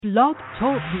Blog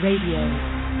Talk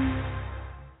Radio.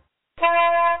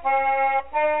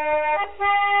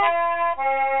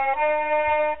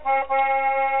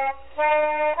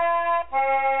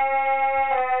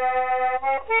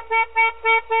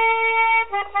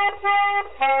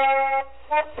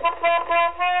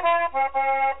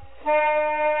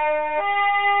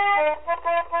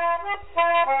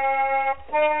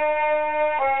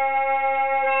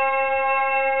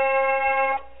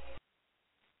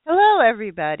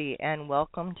 Everybody, and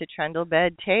welcome to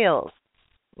Trundlebed Tales.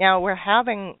 Now, we're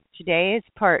having today's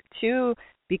part 2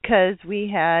 because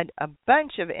we had a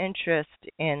bunch of interest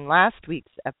in last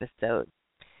week's episode.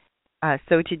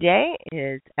 So today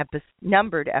is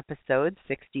numbered episode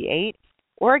 68,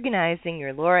 Organizing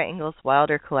Your Laura Ingalls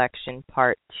Wilder Collection,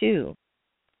 part 2.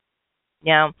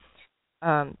 Now,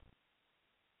 the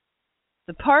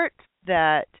part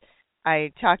that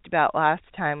I talked about last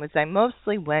time was I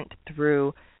mostly went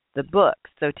through the book.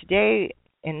 So today,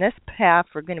 in this path,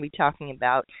 we're going to be talking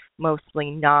about mostly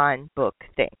non-book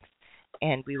things.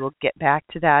 And we will get back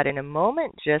to that in a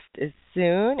moment, just as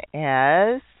soon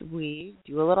as we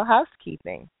do a little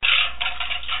housekeeping.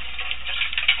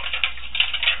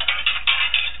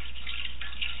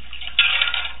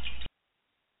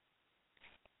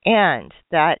 And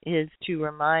that is to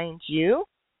remind you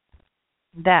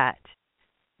that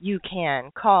you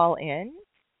can call in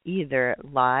either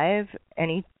live,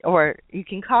 or you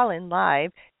can call in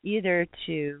live either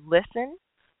to listen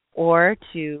or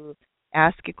to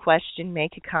ask a question,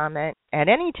 make a comment at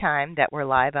any time that we're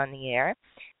live on the air.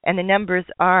 And the numbers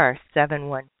are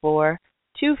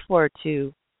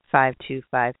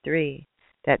 714-242-5253.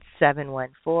 That's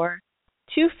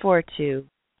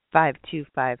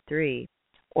 714-242-5253.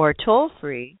 Or toll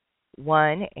free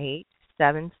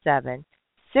 1-877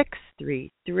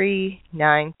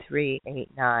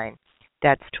 633-9389.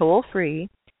 That's toll free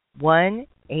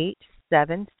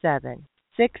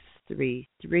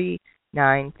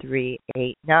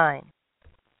 1-877-633-9389.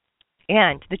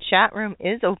 And the chat room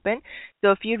is open,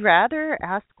 so if you'd rather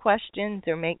ask questions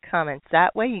or make comments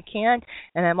that way, you can,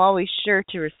 and I'm always sure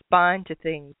to respond to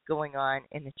things going on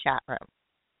in the chat room.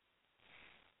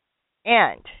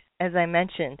 And as I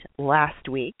mentioned last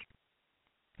week,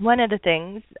 one of the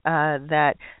things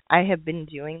that I have been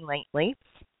doing lately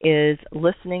is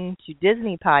listening to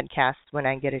Disney podcasts when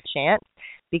I get a chance,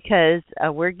 because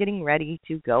we're getting ready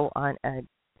to go on a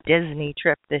Disney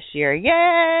trip this year.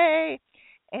 Yay!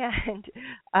 And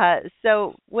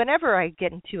so whenever I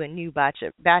get into a new batch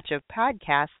of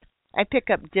podcasts, I pick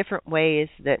up different ways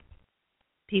that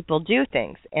people do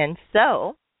things. And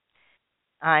so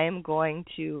I am going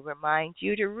to remind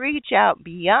you to reach out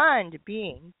beyond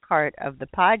being part of the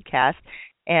podcast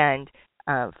and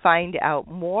find out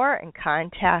more and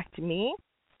contact me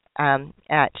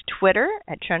at Twitter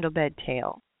at Trundlebed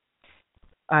Tales,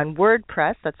 on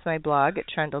WordPress, that's my blog at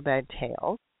Trundlebed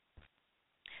Tales,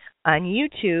 on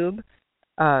YouTube,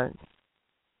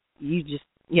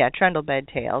 Trundlebed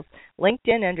Tales,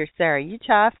 LinkedIn under Sarah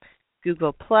Utoff,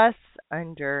 Google Plus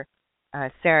under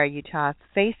Sarah Utoff,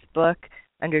 Facebook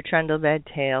under Trundlebed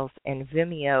Tales, and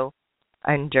Vimeo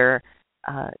under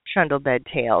Trundlebed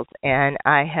Tales. And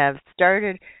I have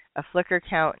started a Flickr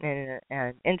account and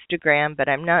an Instagram, but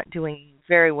I'm not doing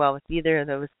very well with either of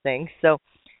those things, so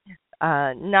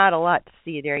not a lot to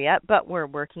see there yet, but we're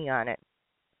working on it.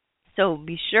 So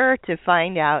be sure to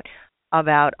find out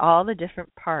about all the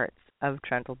different parts of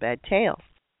Trundlebed Tales.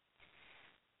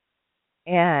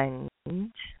 And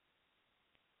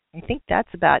I think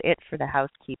that's about it for the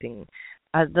housekeeping.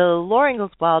 The Laura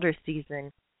Ingalls Wilder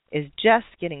season is just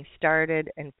getting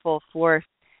started in full force,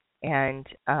 and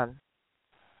I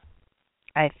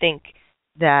think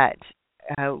that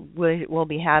we'll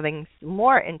be having some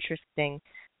more interesting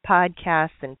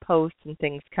podcasts and posts and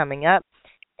things coming up.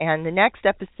 And the next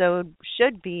episode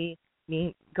should be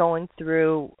me going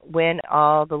through when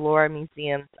all the Laura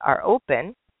museums are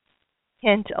open.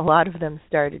 Hint, a lot of them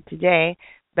started today,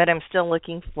 but I'm still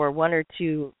looking for one or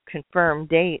two confirmed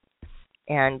dates,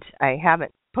 and I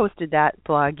haven't posted that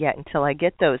blog yet until I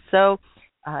get those. So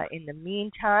in the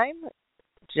meantime,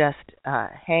 just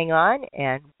hang on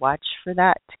and watch for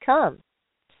that to come.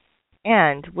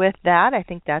 And with that, I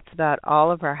think that's about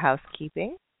all of our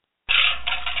housekeeping.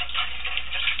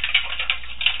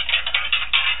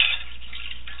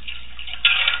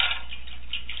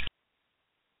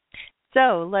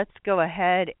 So let's go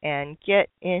ahead and get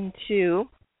into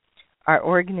our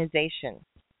organization.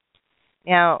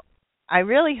 Now, I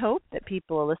really hope that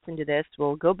people who listen to this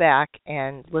will go back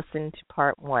and listen to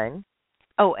part 1.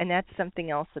 Oh, and that's something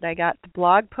else that I got. The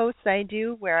blog posts I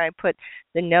do where I put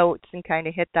the notes and kind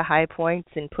of hit the high points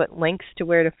and put links to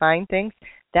where to find things,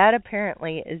 That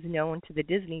apparently is known to the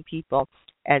Disney people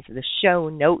as the show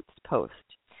notes post.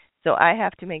 So I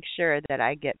have to make sure that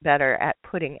I get better at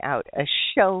putting out a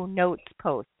show notes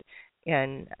post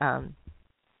in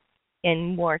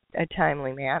more a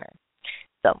timely manner.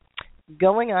 So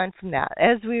going on from that,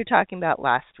 as we were talking about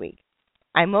last week,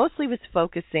 I mostly was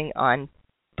focusing on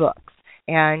books.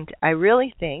 And I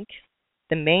really think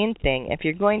the main thing, if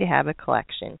you're going to have a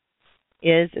collection,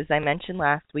 is, as I mentioned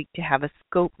last week, to have a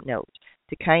scope note,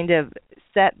 to kind of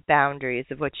set boundaries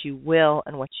of what you will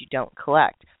and what you don't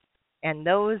collect. And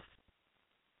those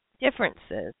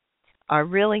differences are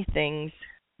really things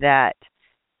that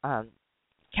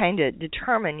kind of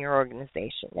determine your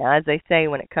organization. Now, as I say,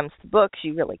 when it comes to books,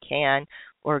 you really can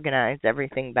organize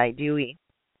everything by Dewey.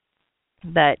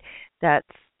 But that's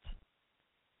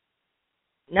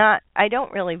not, I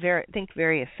don't really think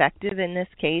very effective in this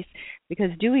case, because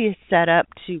Dewey is set up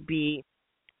to be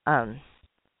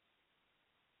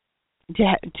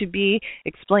to be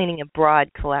explaining a broad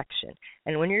collection,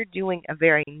 and when you're doing a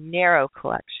very narrow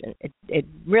collection, it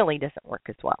really doesn't work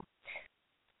as well.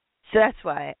 So that's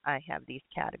why I have these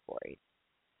categories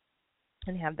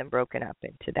and have them broken up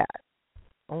into that.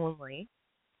 Only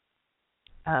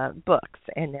books,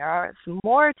 and there are some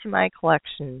more to my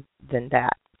collection than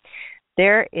that.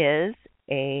 There is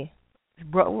a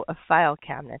row of file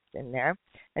cabinets in there,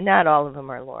 and not all of them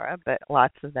are Laura, but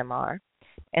lots of them are.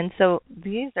 And so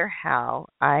these are how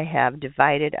I have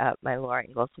divided up my Laura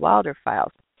Ingalls Wilder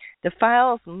files. The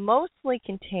files mostly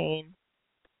contain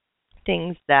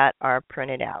things that are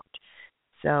printed out.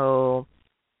 So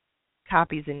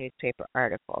copies of newspaper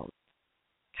articles,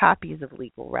 copies of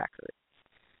legal records,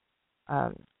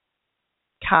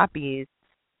 copies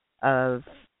of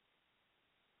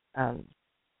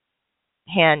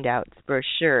handouts,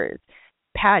 brochures,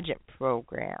 pageant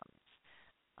programs,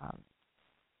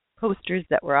 posters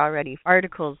that were already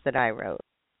articles that I wrote.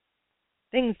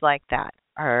 Things like that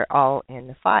are all in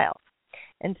the files.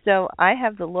 And so I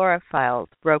have the Laura files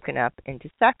broken up into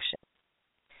sections.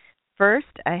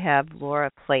 First, I have Laura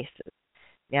Places.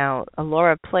 Now, a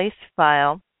Laura Place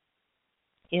file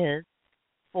is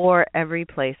for every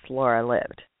place Laura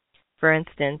lived. For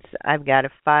instance, I've got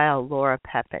a file, Laura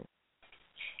Pepin,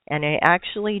 and I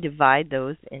actually divide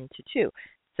those into two.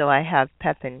 So I have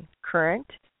Pepin Current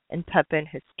and Pepin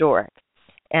Historic.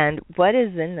 And what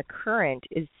is in the current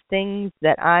is things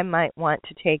that I might want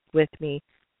to take with me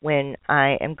when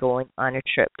I am going on a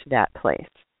trip to that place.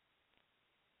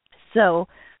 So,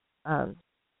 to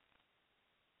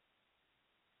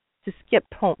skip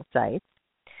home sites,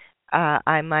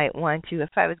 I might want to, if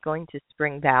I was going to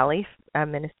Spring Valley,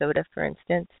 Minnesota, for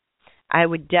instance, I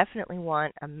would definitely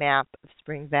want a map of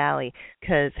Spring Valley,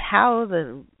 because how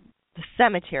the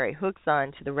cemetery hooks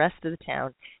on to the rest of the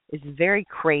town is very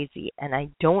crazy, and I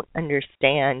don't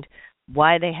understand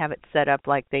why they have it set up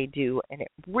like they do, and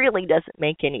it really doesn't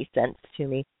make any sense to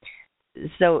me.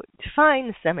 So to find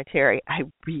the cemetery, I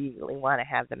really want to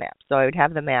have the map. So I would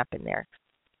have the map in there.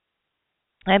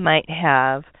 I might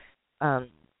have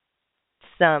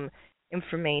some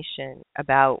information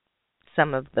about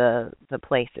some of the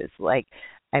places. Like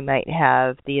I might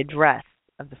have the address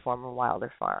of the former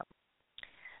Wilder farm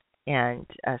and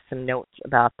some notes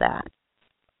about that.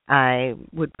 I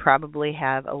would probably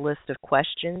have a list of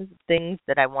questions, things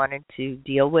that I wanted to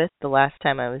deal with the last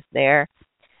time I was there.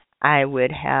 I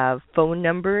would have phone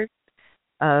numbers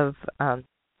of the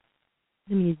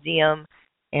museum,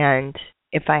 and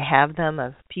if I have them,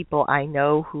 of people I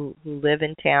know who live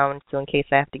in town, so in case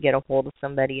I have to get a hold of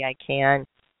somebody, I can.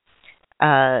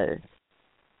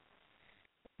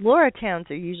 Laura towns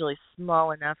are usually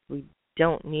small enough we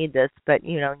don't need this, but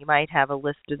you might have a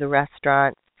list of the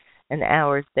restaurants and the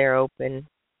hours they're open,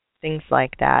 things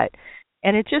like that.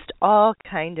 And it's just all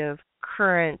kind of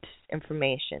current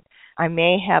information. I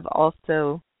may have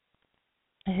also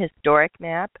a historic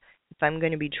map if I'm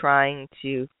going to be trying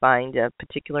to find a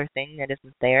particular thing that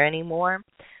isn't there anymore,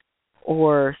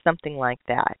 or something like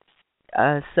that.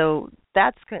 So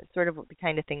that's sort of the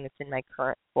kind of thing that's in my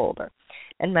current folder.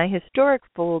 And my historic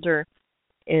folder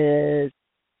is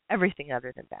everything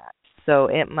other than that. So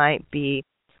it might be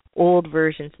old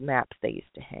versions of maps they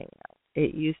used to hang out.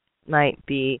 It might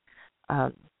be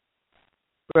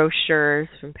brochures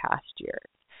from past years.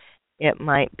 It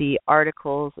might be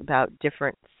articles about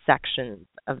different sections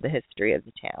of the history of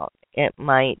the town. It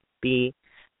might be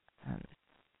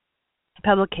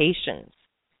publications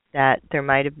that there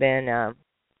might have been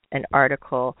an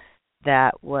article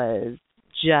that was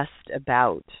just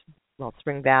about,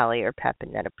 Spring Valley or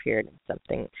Pepin that appeared in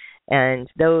something. And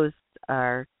those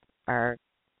are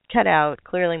cut out,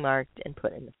 clearly marked, and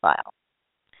put in the file.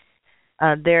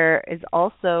 There is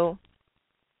also,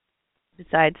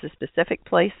 besides the specific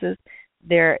places,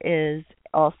 there is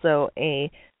also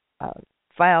a uh,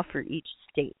 file for each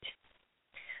state.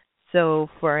 So,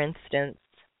 for instance,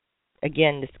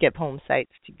 again, to skip home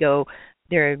sites to go,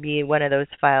 there would be one of those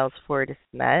files for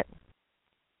DeSmet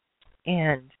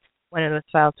and one of those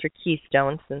files for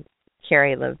Keystone, since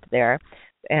Carrie lived there.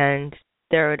 And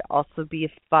there would also be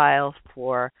a file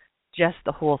for just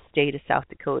the whole state of South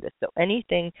Dakota. So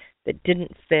anything that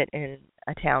didn't fit in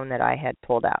a town that I had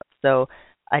pulled out. So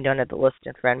I don't have the list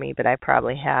in front of me, but I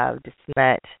probably have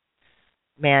DeSmet,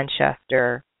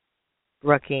 Manchester,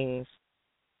 Brookings,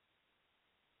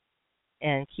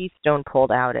 and Keystone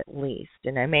pulled out at least.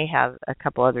 And I may have a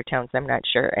couple other towns, I'm not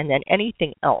sure. And then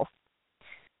anything else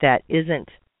that isn't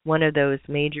one of those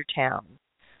major towns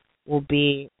will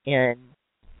be in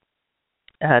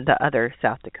the other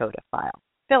South Dakota file.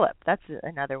 Philip, that's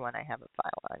another one I have a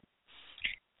file on.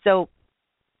 So,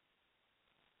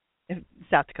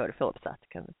 South Dakota, Philip, South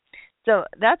Dakota. So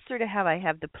that's sort of how I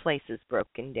have the places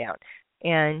broken down.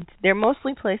 And they're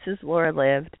mostly places Laura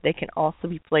lived. They can also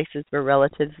be places where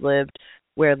relatives lived,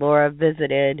 where Laura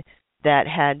visited, that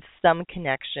had some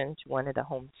connection to one of the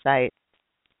home sites,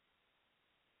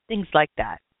 things like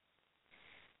that.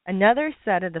 Another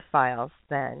set of the files,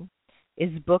 then,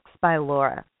 is books by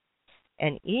Laura.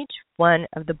 And each one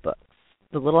of the books,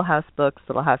 the Little House books,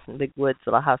 Little House in the Big Woods,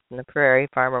 Little House in the Prairie,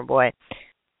 Farmer Boy,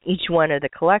 each one of the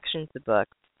collections of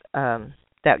books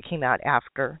that came out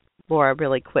after Laura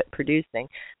really quit producing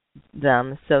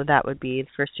them. So that would be the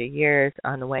first 2 years,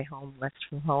 On the Way Home, West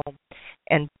from Home,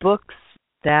 and books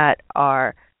that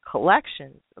are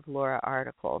collections of Laura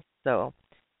articles. So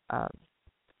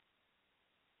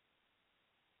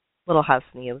Little House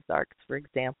in the Ozarks, for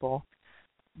example,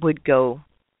 would go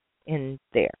in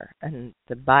there. And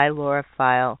the by Laura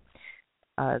file,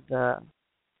 the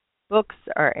books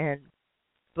are in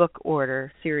book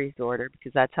order, series order,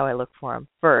 because that's how I look for them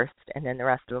first, and then the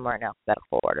rest of them are in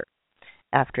alphabetical order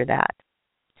after that.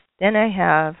 Then I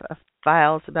have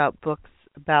files about books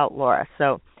about Laura.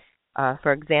 So,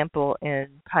 for example, in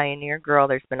Pioneer Girl,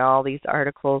 there's been all these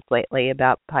articles lately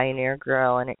about Pioneer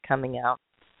Girl and it coming out.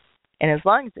 And as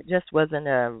long as it just wasn't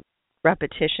a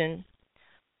repetition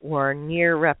or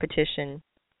near repetition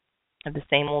of the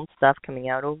same old stuff coming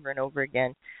out over and over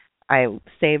again, I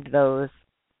saved those,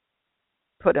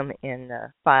 put them in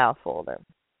the file folder.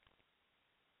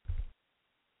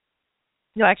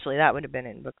 No, actually, that would have been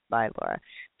in books by Laura.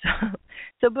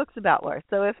 So books about Laura.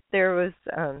 So if there was,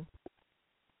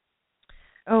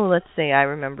 let's say I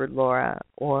remembered Laura,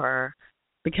 or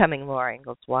Becoming Laura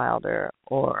Ingalls Wilder,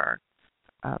 or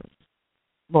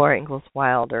Laura Ingalls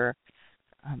Wilder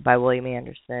by William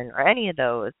Anderson, or any of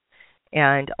those,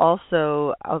 and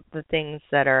also the things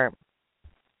that are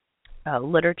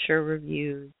literature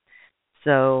reviews.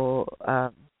 So,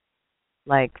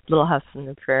 like Little House on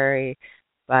the Prairie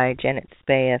by Janet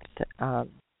Spaeth,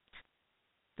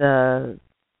 the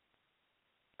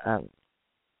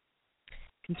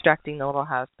Constructing the Little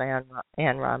House by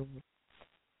Anne Romney.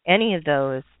 Any of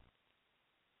those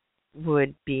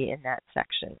would be in that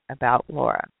section about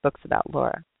Laura, books about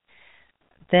Laura.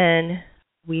 Then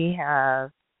we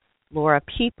have Laura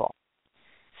people.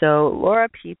 So Laura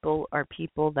people are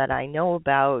people that I know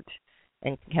about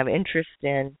and have interest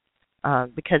in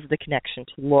because of the connection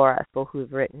to Laura, people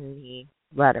who've written me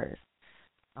letters.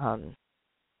 I've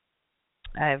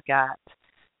got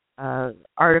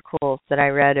articles that I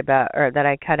read about, or that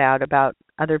I cut out, about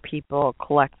other people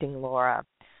collecting Laura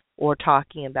or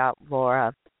talking about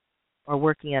Laura or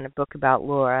working on a book about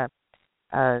Laura.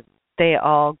 They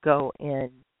all go in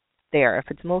there. If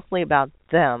it's mostly about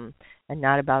them and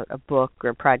not about a book or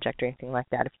a project or anything like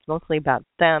that, if it's mostly about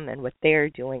them and what they're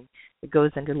doing, it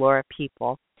goes under Laura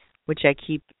people, which I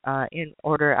keep in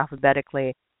order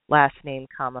alphabetically, last name,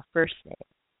 comma, first name.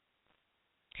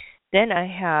 Then I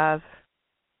have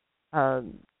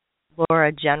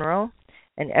Laura General,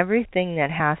 and everything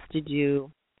that has to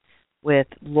do with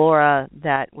Laura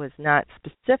that was not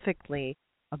specifically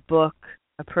a book,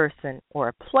 a person, or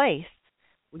a place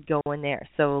would go in there.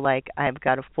 So, like, I've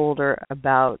got a folder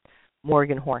about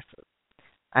Morgan horses.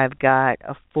 I've got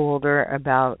a folder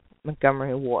about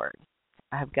Montgomery Ward.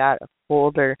 I've got a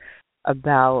folder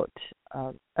about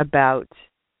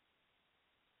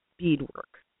beadwork,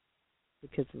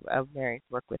 because of Mary's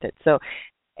work with it. So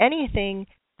anything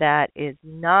that is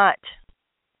not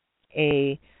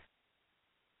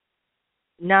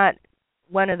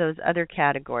one of those other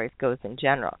categories goes in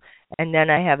general. And then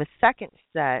I have a second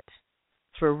set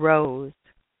for Rose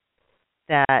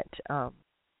that,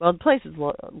 the places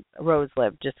Rose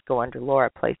lived just go under Laura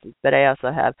places, but I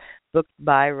also have books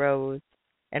by Rose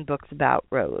and books about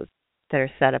rose that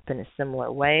are set up in a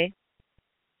similar way.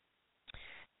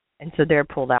 And so they're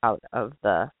pulled out of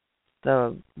the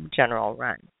general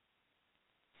run.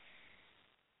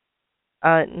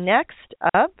 Next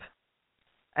up,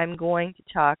 I'm going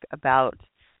to talk about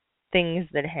things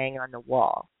that hang on the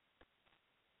wall.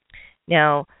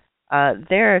 Now,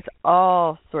 there's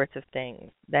all sorts of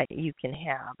things that you can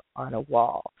have on a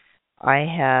wall. I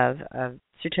have a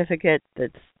certificate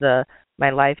that's my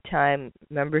lifetime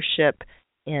membership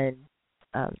in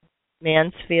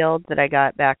Mansfield that I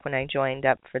got back when I joined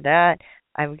up for that.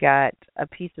 I've got a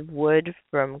piece of wood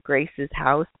from Grace's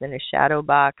house in a shadow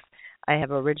box. I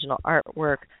have original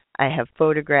artwork. I have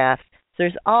photographs. So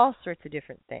there's all sorts of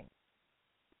different things.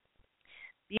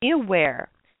 Be aware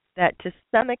that to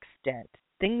some extent,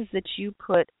 things that you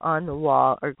put on the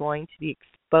wall are going to be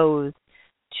exposed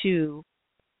to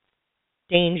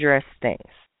dangerous things,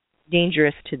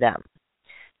 dangerous to them.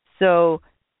 So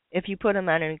if you put them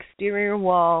on an exterior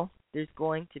wall, there's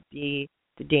going to be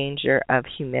the danger of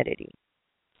humidity.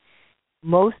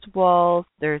 Most walls,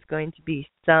 there's going to be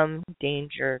some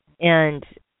danger, and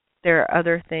there are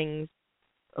other things,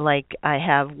 like I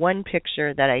have one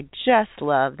picture that I just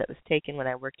love that was taken when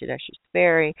I worked at Usher's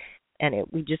Ferry, and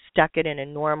we just stuck it in a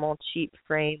normal cheap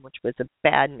frame, which was a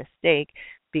bad mistake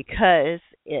because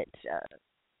it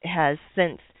has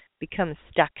since become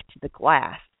stuck to the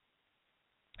glass,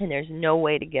 and there's no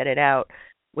way to get it out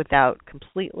without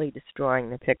completely destroying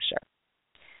the picture.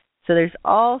 So there's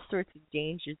all sorts of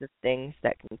dangers of things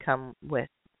that can come with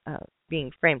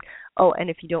being framed. Oh, and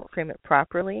if you don't frame it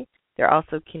properly, there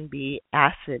also can be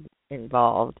acid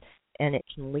involved, and it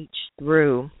can leach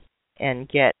through and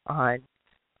get on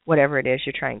whatever it is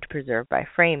you're trying to preserve by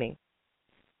framing.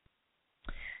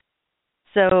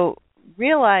 So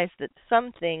realize that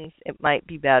some things it might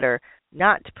be better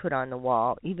not to put on the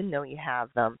wall, even though you have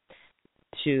them,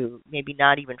 to maybe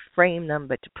not even frame them,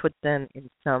 but to put them in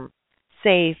some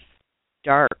safe,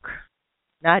 dark,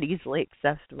 not easily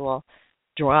accessible,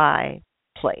 dry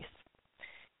place.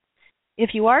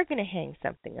 If you are going to hang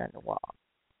something on the wall,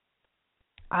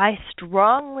 I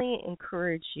strongly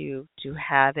encourage you to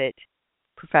have it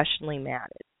professionally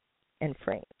matted and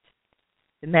framed.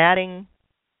 The matting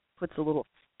puts a little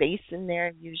space in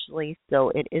there usually so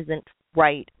it isn't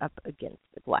right up against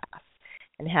the glass.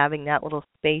 And having that little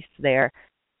space there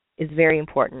is very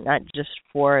important, not just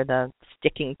for the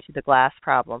sticking to the glass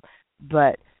problem,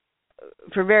 but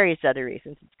for various other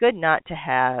reasons. It's good not to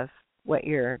have what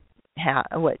you're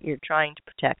trying to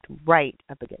protect right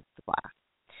up against the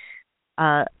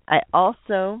glass. I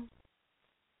also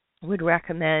would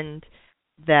recommend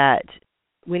that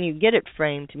when you get it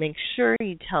framed, to make sure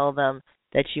you tell them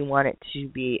that you want it to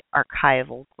be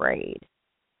archival grade.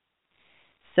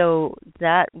 So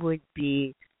that would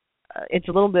be, it's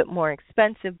a little bit more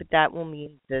expensive, but that will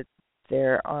mean that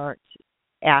there aren't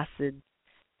acids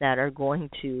that are going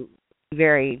to be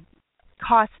very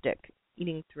caustic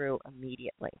eating through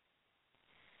immediately.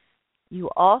 You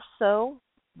also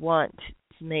want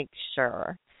to make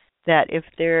sure that if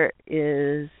there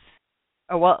is,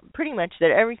 pretty much that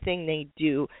everything they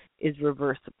do is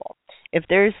reversible. If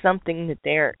there's something that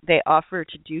they offer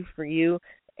to do for you,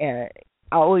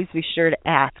 always be sure to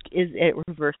ask, is it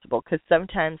reversible? Because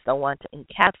sometimes they'll want to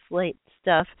encapsulate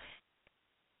stuff,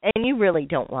 and you really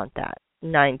don't want that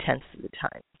 9/10 of the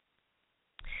time.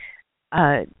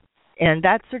 And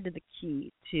that's sort of the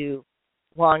key to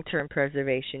long-term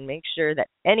preservation. Make sure that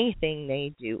anything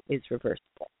they do is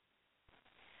reversible.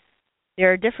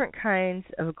 There are different kinds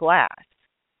of glass.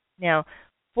 Now,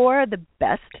 for the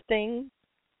best things,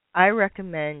 I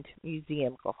recommend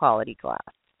museum quality glass.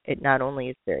 It not only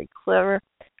is very clear,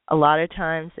 a lot of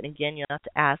times, and again, you have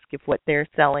to ask if what they're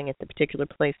selling at the particular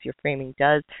place your framing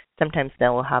does. Sometimes they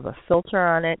will have a filter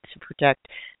on it to protect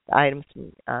the items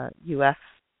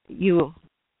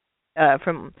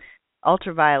from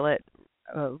ultraviolet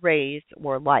rays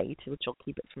or light, which will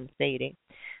keep it from fading.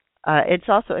 It's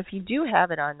also, if you do have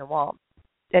it on the wall,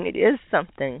 and it is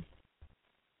something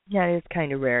that is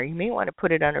kind of rare, you may want to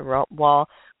put it on a wall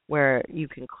where you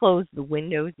can close the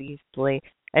windows easily.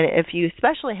 And if you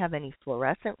especially have any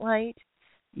fluorescent light,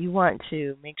 you want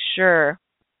to make sure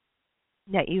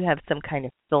that you have some kind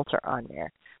of filter on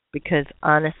there, because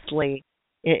honestly,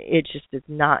 it just is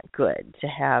not good to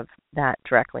have that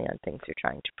directly on things you're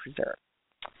trying to preserve.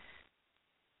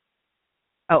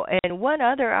 Oh, and one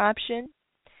other option,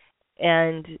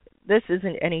 and this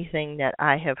isn't anything that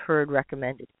I have heard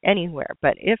recommended anywhere,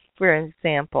 but if, for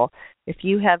example, if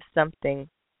you have something,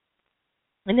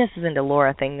 and this isn't a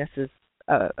Laura thing, this is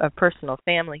a personal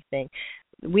family thing.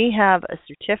 We have a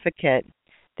certificate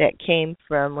that came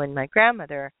from when my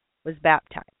grandmother was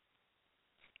baptized.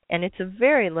 And it's a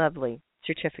very lovely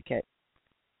certificate.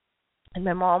 And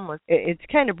my mom it's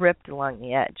kind of ripped along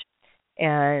the edge.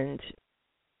 And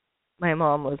my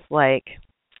mom was like,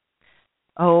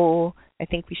 oh, I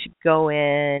think we should go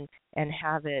in and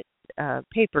have it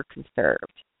paper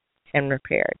conserved and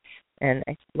repaired. And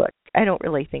I said, look, I don't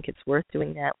really think it's worth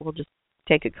doing that. We'll just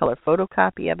take a color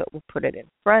photocopy of it. We'll put it in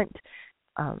front.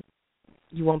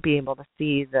 You won't be able to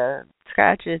see the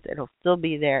scratches. It'll still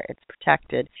be there. It's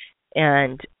protected.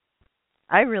 And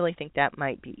I really think that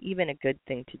might be even a good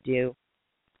thing to do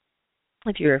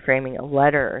if you were framing a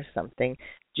letter or something,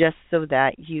 just so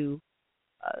that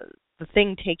the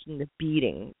thing taking the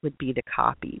beating would be the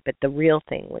copy, but the real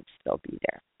thing would still be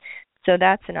there. So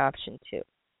that's an option too.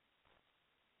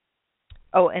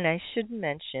 Oh, and I should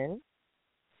mention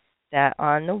that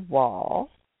on the wall,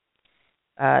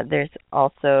 there's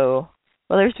also,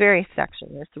 well, there's various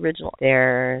sections. There's the original.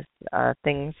 There's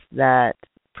things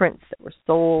prints that were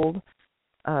sold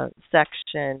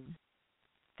section.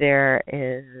 There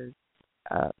is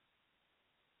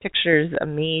pictures of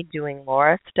me doing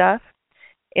Laura stuff.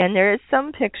 And there is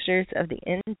some pictures of the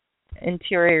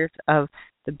interiors of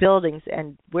the buildings,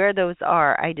 and where those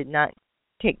are, I did not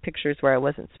take pictures where I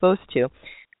wasn't supposed to.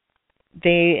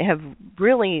 They have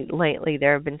really, lately,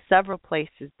 there have been several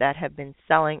places that have been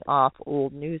selling off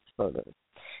old news photos.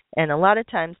 And a lot of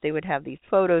times they would have these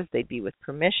photos, they'd be with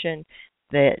permission.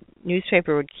 The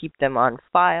newspaper would keep them on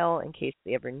file in case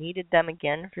they ever needed them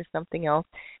again for something else.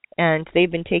 And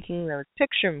they've been taking those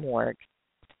picture morgues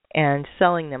and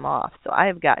selling them off. So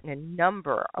I've gotten a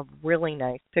number of really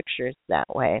nice pictures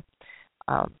that way.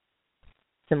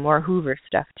 Some more Hoover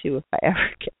stuff too.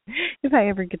 If I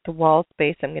ever get the wall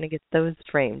space, I'm going to get those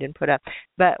framed and put up.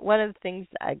 But one of the things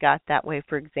I got that way,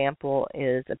 for example,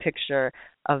 is a picture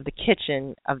of the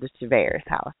kitchen of the surveyor's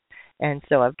house. And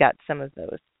so I've got some of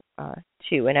those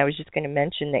too. And I was just going to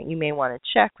mention that you may want to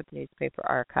check with newspaper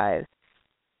archives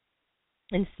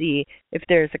and see if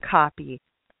there's a copy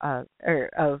or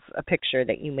of a picture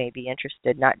that you may be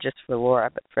interested, not just for Laura,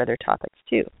 but for other topics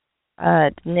too.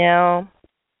 Now,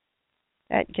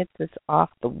 that gets us off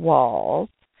the walls,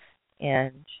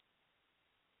 and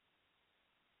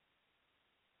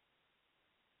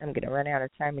I'm going to run out of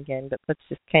time again, but let's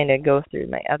just kind of go through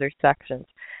my other sections.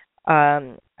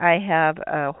 I have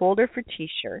a holder for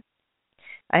T-shirts.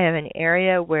 I have an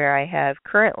area where I have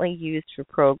currently used for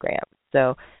programs.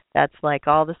 So that's like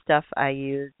all the stuff I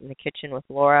use in the kitchen with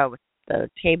Laura, with the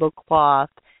tablecloth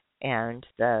and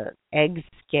the egg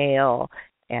scale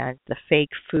and the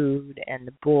fake food and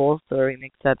the bowls where we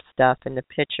mix up stuff and the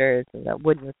pitchers and the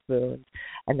wooden spoons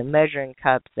and the measuring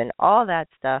cups, and all that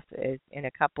stuff is in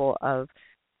a couple of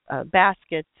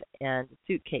baskets and a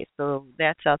suitcase. So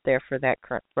that's out there for that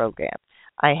current program.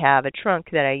 I have a trunk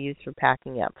that I use for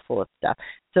packing up full of stuff.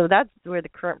 So that's where the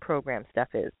current program stuff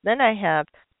is. Then I have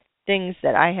things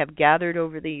that I have gathered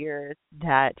over the years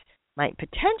that might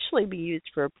potentially be used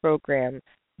for a program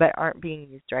but aren't being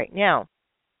used right now.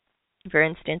 For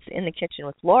instance, in the kitchen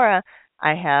with Laura,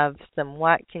 I have some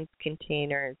Watkins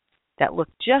containers that look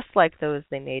just like those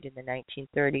they made in the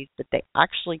 1930s, but they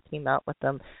actually came out with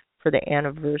them for the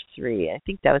anniversary. I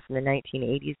think that was in the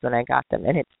 1980s when I got them,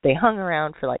 and they hung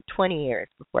around for like 20 years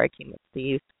before I came up with the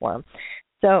use for them.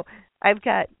 So I've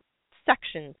got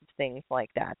sections of things like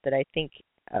that I think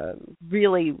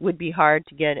really would be hard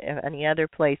to get any other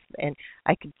place, and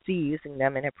I could see using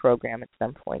them in a program at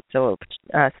some point. So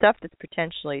stuff that's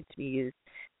potentially to be used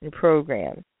in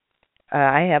programs.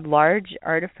 I have large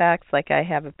artifacts, like I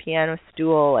have a piano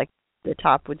stool, like the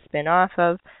top would spin off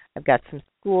of. I've got some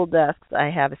school desks. I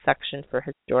have a section for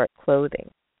historic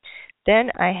clothing. Then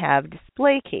I have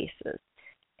display cases,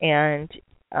 and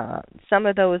some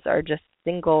of those are just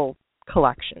single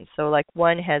collections. So like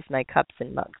one has my cups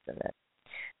and mugs in it.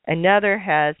 Another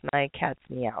has my cat's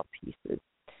meow pieces.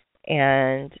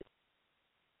 And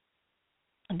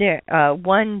there,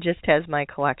 one just has my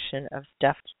collection of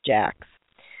stuffed jacks.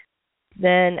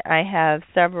 Then I have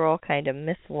several kind of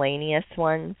miscellaneous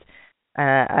ones.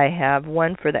 I have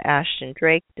one for the Ashton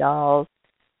Drake dolls,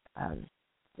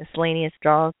 miscellaneous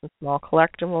dolls and small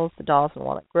collectibles, the dolls in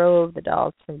Walnut Grove, the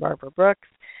dolls from Barbara Brooks,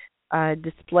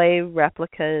 display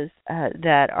replicas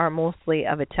that are mostly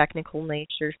of a technical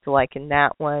nature. So like in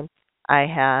that one, I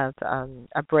have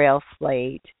a braille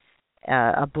slate,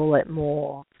 a bullet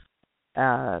mold,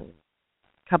 a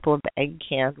couple of egg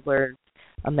candlers,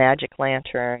 a magic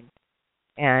lantern,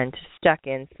 and stuck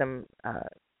in some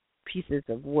pieces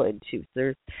of wood too. So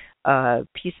there's a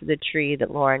piece of the tree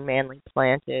that Lauren Manley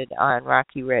planted on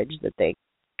Rocky Ridge that they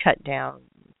cut down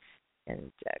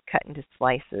and cut into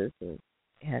slices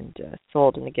and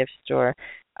sold in the gift store.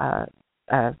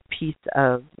 a piece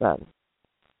of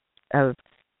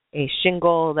a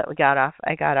shingle that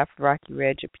I got off Rocky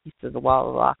Ridge, a piece of the wall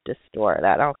of the Loftus store.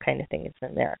 That all kind of thing is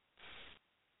in there.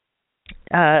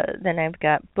 Then I've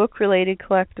got book-related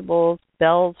collectibles,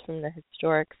 bells from the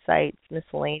historic sites,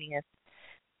 miscellaneous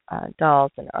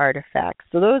dolls, and artifacts.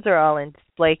 So those are all in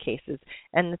display cases.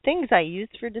 And the things I use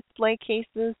for display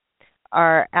cases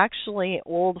are actually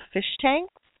old fish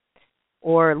tanks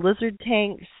or lizard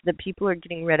tanks that people are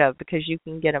getting rid of because you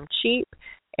can get them cheap,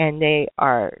 and they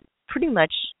are pretty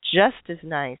much just as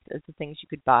nice as the things you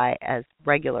could buy as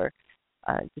regular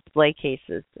display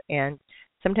cases. And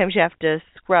sometimes you have to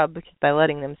scrub because by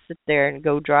letting them sit there and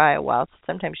go dry a while,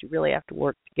 sometimes you really have to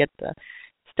work to get the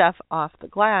stuff off the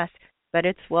glass, but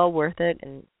it's well worth it.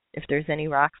 And if there's any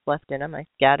rocks left in them, I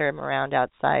scatter them around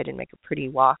outside and make a pretty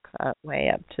walk way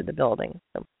up to the building.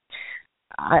 So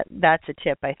that's a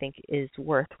tip I think is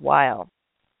worthwhile.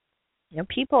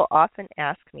 People often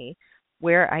ask me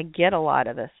where I get a lot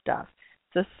of this stuff.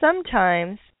 So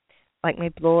sometimes, like my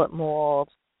bullet mold,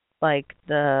 like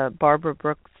the Barbara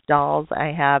Brooks dolls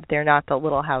I have, they're not the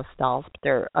Little House dolls, but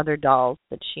they're other dolls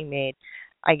that she made,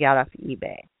 I got off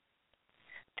eBay.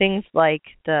 Things like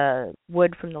the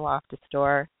wood from the Loftus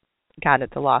store, got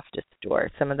at the Loftus store.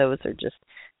 Some of those are just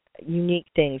unique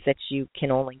things that you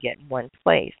can only get in one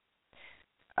place.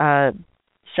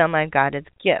 Some I got as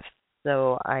gifts.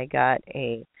 So I got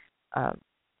a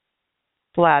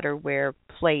flatterware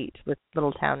plate with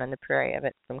Little Town on the Prairie of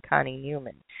it from Connie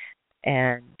Newman,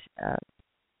 and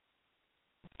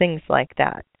things like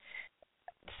that.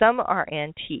 Some are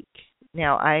antique.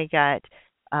 Now I got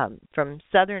from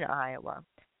southern Iowa,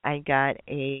 I got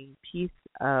a piece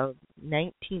of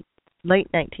late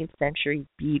 19th century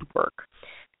beadwork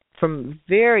from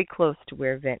very close to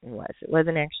where Vinton was. It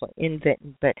wasn't actually in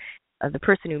Vinton, but the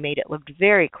person who made it lived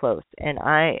very close, and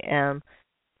I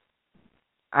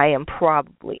am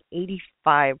probably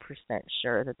 85%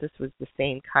 sure that this was the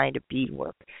same kind of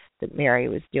beadwork that Mary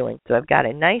was doing. So I've got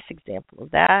a nice example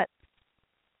of that.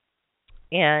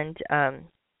 And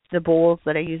the bowls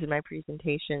that I use in my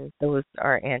presentation, those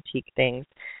are antique things.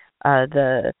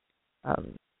 The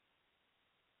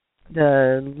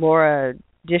Laura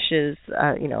dishes,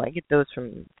 I get those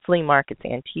from flea markets,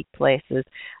 antique places.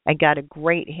 I got a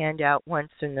great handout once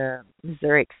from the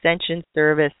Missouri Extension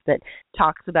Service that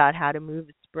talks about how to move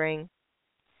a spring.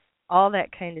 All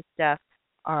that kind of stuff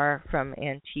are from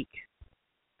antique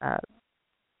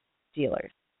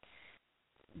dealers.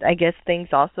 I guess things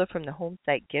also from the home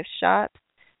site gift shops.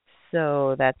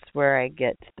 So that's where I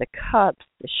get the cups,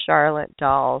 the Charlotte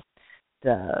dolls,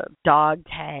 the dog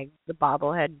tags, the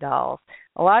bobblehead dolls.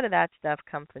 A lot of that stuff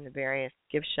come from the various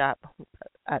gift shop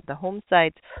at the home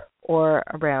sites or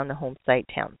around the home site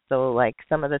town. So like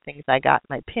some of the things I got,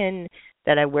 my pin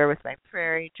that I wear with my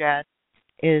prairie dress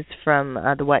is from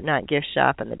the Whatnot gift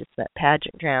shop and the DeSmet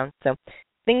pageant ground. So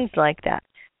things like that.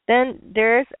 Then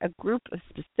there's a group of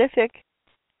specific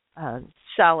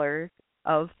sellers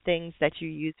of things that you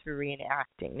use for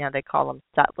reenacting. Now they call them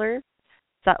sutlers.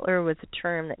 Sutler was a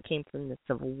term that came from the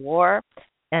Civil War,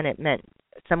 and it meant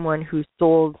someone who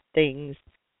sold things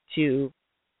to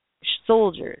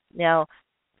soldiers. Now,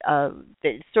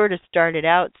 they sort of started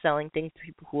out selling things to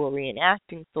people who were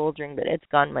reenacting soldiering, but it's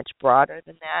gone much broader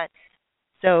than that.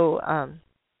 So, and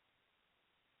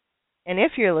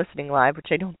if you're listening live,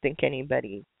 which I don't think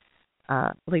anybody,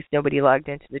 at least nobody logged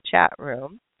into the chat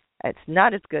room, it's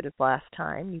not as good as last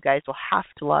time. You guys will have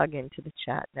to log into the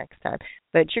chat next time.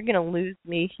 But you're going to lose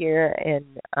me here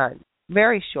in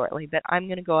very shortly. But I'm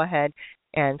going to go ahead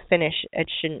and finish. It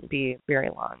shouldn't be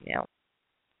very long now.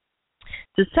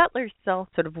 So settlers sell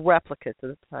sort of replicas of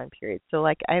the time period. So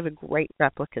like I have a great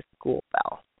replica school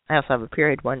bell. I also have a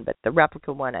period one, but the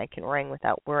replica one I can ring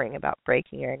without worrying about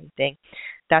breaking or anything.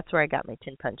 That's where I got my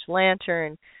tin punch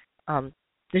lantern.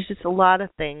 There's just a lot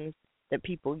of things that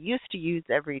people used to use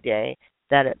every day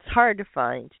that it's hard to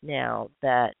find now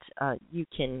that you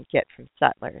can get from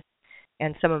settlers.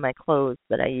 And some of my clothes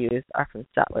that I use are from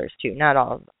settlers too, not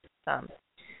all of them, some.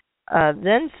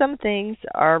 Then some things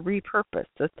are repurposed,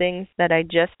 so things that I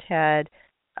just had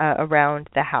around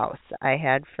the house. I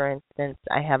had, for instance,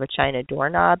 I have a china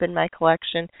doorknob in my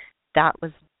collection. That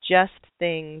was just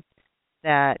things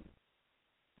that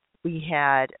we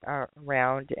had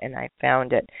around, and I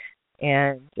found it.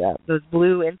 And those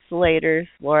blue insulators,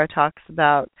 Laura talks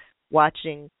about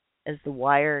watching as the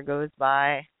wire goes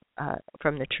by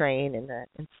from the train and the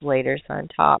insulators on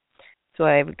top. So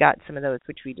I've got some of those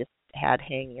which we just had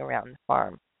hanging around the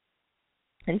farm.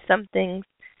 And some things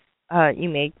you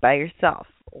make by yourself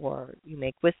or you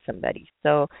make with somebody.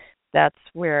 So that's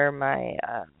where my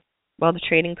well, the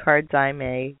trading cards I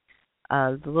made,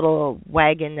 the little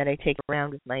wagon that I take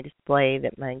around with my display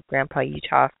that my grandpa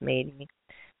Utah made me,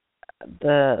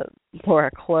 the Laura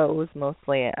clothes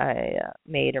mostly I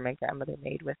made or my grandmother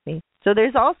made with me. So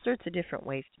there's all sorts of different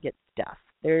ways to get stuff.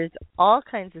 There's all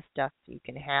kinds of stuff you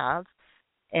can have,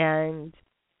 and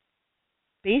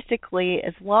basically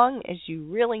as long as you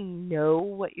really know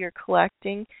what you're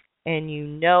collecting and you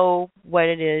know what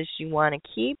it is you want to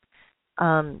keep,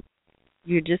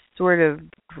 you just sort of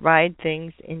divide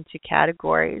things into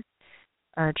categories.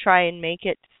 Try and make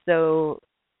it so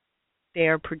they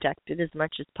are protected as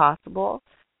much as possible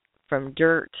from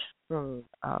dirt, from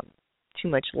too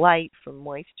much light, from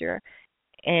moisture,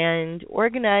 and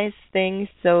organize things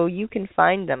so you can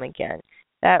find them again.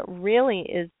 That really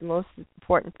is the most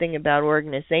important thing about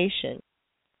organization.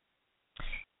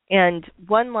 And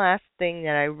one last thing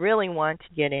that I really want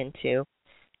to get into,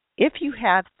 if you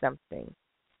have something,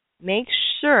 make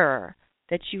sure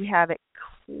that you have it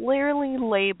clearly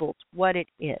labeled what it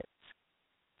is.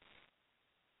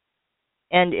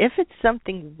 And if it's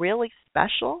something really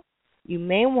special, you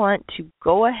may want to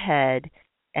go ahead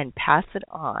and pass it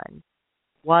on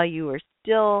while you are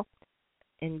still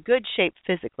in good shape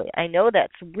physically. I know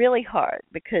that's really hard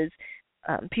because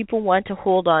people want to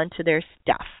hold on to their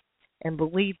stuff. And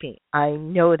believe me, I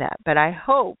know that. But I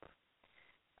hope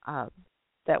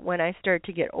that when I start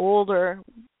to get older,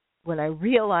 when I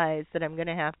realize that I'm going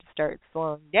to have to start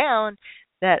slowing down,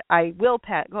 that I will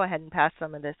go ahead and pass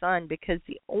some of this on, because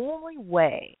the only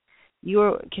way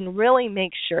you can really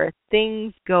make sure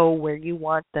things go where you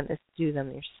want them is to do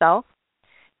them yourself.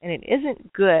 And it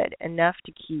isn't good enough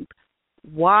to keep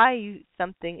why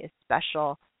something is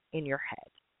special in your head.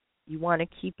 You want to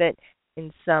keep it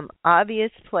in some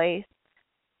obvious place.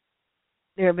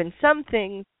 There have been some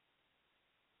things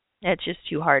that's just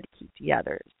too hard to keep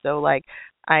together. So, like,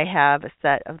 I have a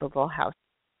set of the little house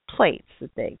plates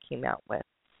that they came out with,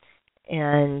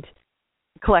 and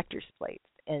collector's plates,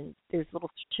 and there's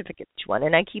little certificates to one,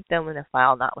 and I keep them in a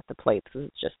file, not with the plates, because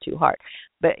it's just too hard.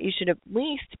 But you should at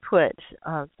least put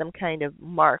some kind of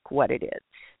mark what it is.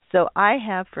 So I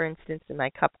have, for instance, in my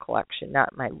cup collection,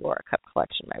 not my Laura cup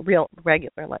collection, my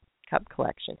regular cup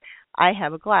collection, I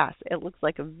have a glass. It looks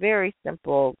like a very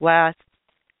simple glass.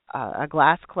 A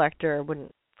glass collector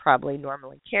wouldn't probably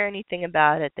normally care anything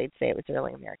about it. They'd say it was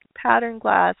early American pattern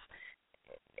glass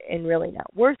and really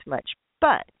not worth much.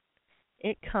 But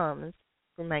it comes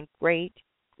from my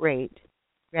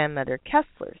great-great-grandmother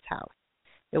Kessler's house.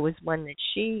 It was one that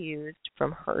she used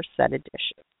from her set of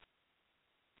dishes.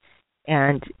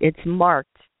 And it's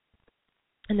marked,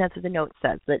 and that's what the note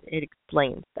says, that it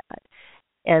explains that.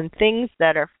 And things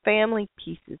that are family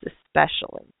pieces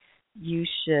especially, you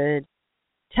should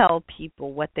tell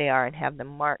people what they are and have them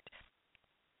marked.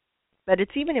 But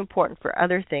it's even important for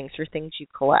other things, for things you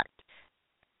collect.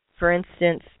 For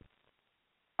instance,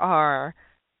 are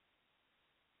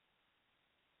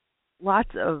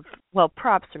lots of,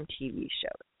 props from TV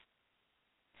shows.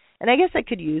 And I guess I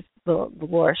could use the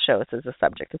Laura shows as a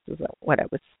subject. This is what I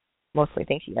was mostly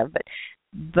thinking of.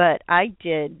 But I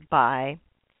did buy,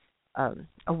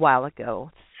 a while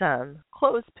ago, some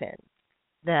clothespins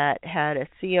that had a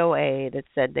COA that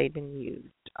said they'd been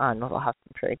used on the Little House on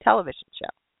the Prairie television show.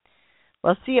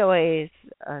 Well, COA's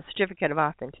certificate of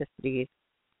authenticity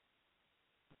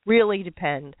really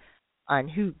depend on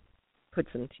who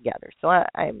puts them together. So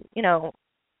I'm,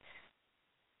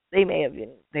 they may have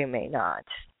been, they may not.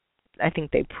 I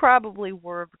think they probably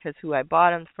were because who I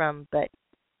bought them from, but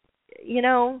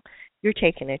you're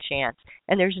taking a chance,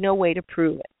 and there's no way to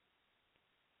prove it.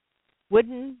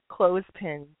 Wooden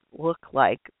clothespins look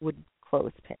like wooden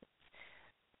clothespins.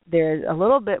 They're a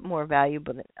little bit more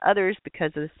valuable than others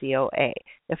because of the COA.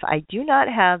 If I do not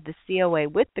have the COA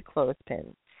with the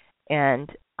clothespins, and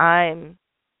I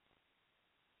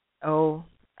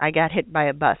got hit by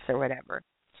a bus or whatever,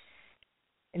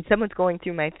 and someone's going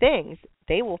through my things,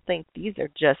 they will think these are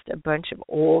just a bunch of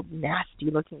old,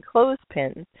 nasty-looking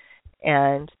clothespins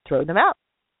and throw them out.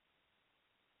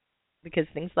 Because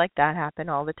things like that happen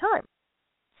all the time.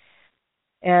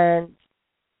 And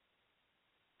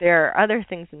there are other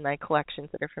things in my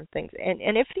collections that are from things.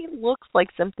 And if it looks like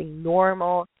something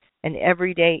normal and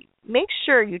everyday, make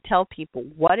sure you tell people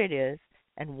what it is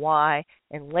and why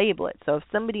and label it. So if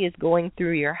somebody is going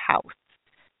through your house,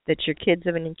 that your kids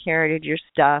haven't inherited your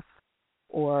stuff,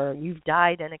 or you've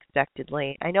died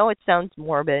unexpectedly. I know it sounds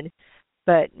morbid,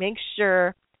 but make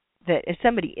sure that if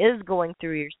somebody is going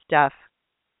through your stuff,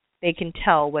 they can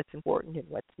tell what's important and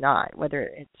what's not, whether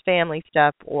it's family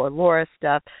stuff or Laura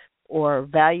stuff or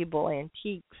valuable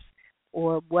antiques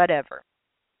or whatever.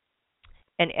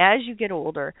 And as you get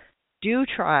older, do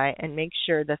try and make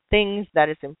sure the things that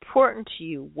is important to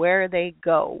you, where they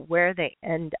go, where they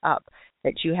end up,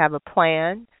 that you have a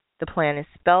plan. The plan is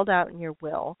spelled out in your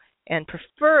will, and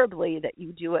preferably that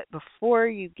you do it before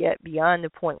you get beyond the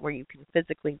point where you can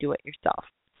physically do it yourself.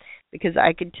 Because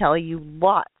I could tell you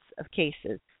lots of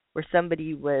cases where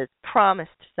somebody was promised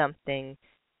something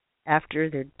after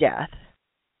their death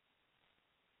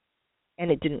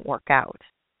and it didn't work out.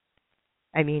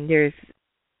 I mean, there's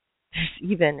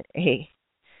even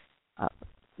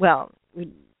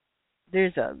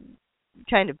there's a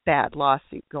kind of bad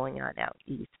lawsuit going on out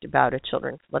east about a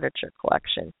children's literature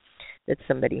collection that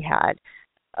somebody had.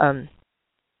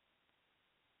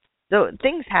 So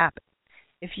things happen.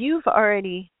 If you've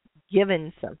already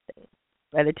given something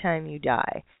by the time you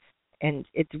die, and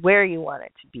it's where you want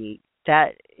it to be,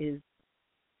 that is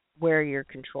where your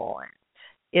control ends.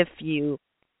 If you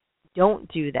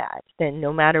don't do that, then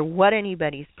no matter what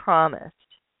anybody's promised,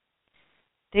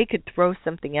 they could throw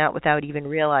something out without even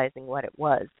realizing what it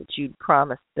was, that you'd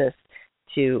promised this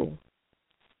to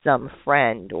some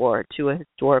friend or to a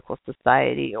historical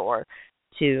society or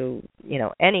to,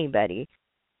 anybody.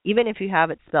 Even if you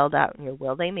have it spelled out in your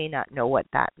will, they may not know what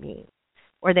that means.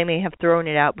 Or they may have thrown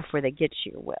it out before they get to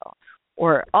your will.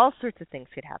 Or all sorts of things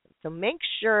could happen. So make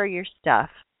sure your stuff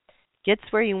gets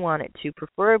where you want it to,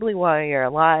 preferably while you're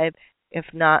alive. If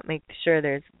not, make sure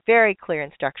there's very clear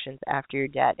instructions after you're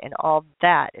dead. And all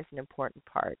that is an important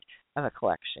part of a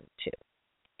collection, too,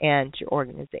 and your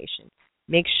organization.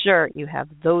 Make sure you have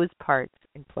those parts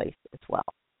in place as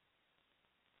well.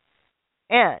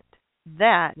 And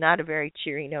that, not a very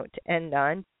cheery note to end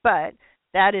on, but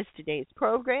that is today's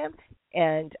program.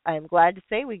 And I'm glad to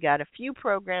say we got a few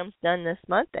programs done this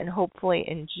month, and hopefully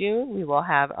in June we will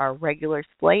have our regular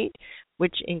slate,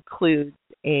 which includes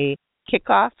a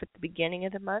kickoff at the beginning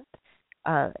of the month,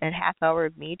 a half hour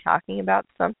of me talking about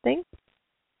something,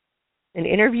 an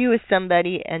interview with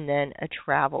somebody, and then a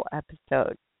travel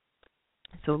episode.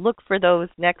 So look for those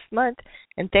next month,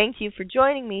 and thank you for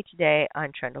joining me today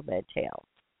on Trundlebed Tales.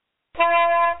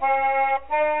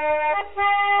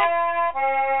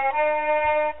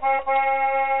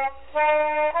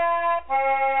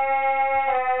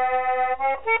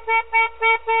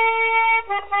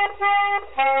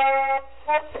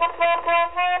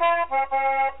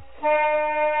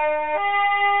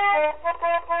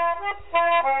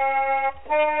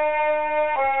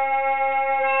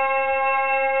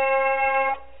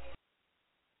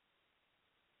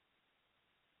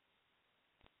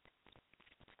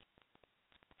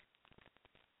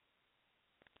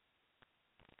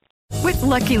 With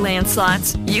Lucky Land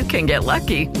Slots, you can get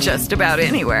lucky just about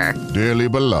anywhere. Dearly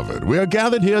beloved, we are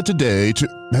gathered here today to...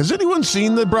 Has anyone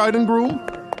seen the bride and groom?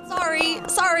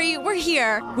 Sorry, we're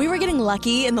here. We were getting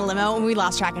lucky in the limo and we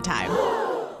lost track of time.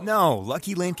 No,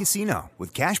 Lucky Land Casino,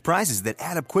 with cash prizes that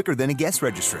add up quicker than a guest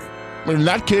registry. In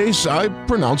that case, I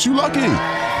pronounce you lucky.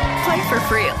 Play for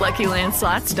free at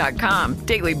LuckyLandSlots.com.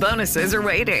 Daily bonuses are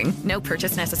waiting. No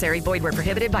purchase necessary. Void where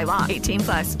prohibited by law.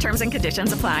 18+. Terms and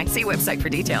conditions apply. See website for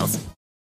details.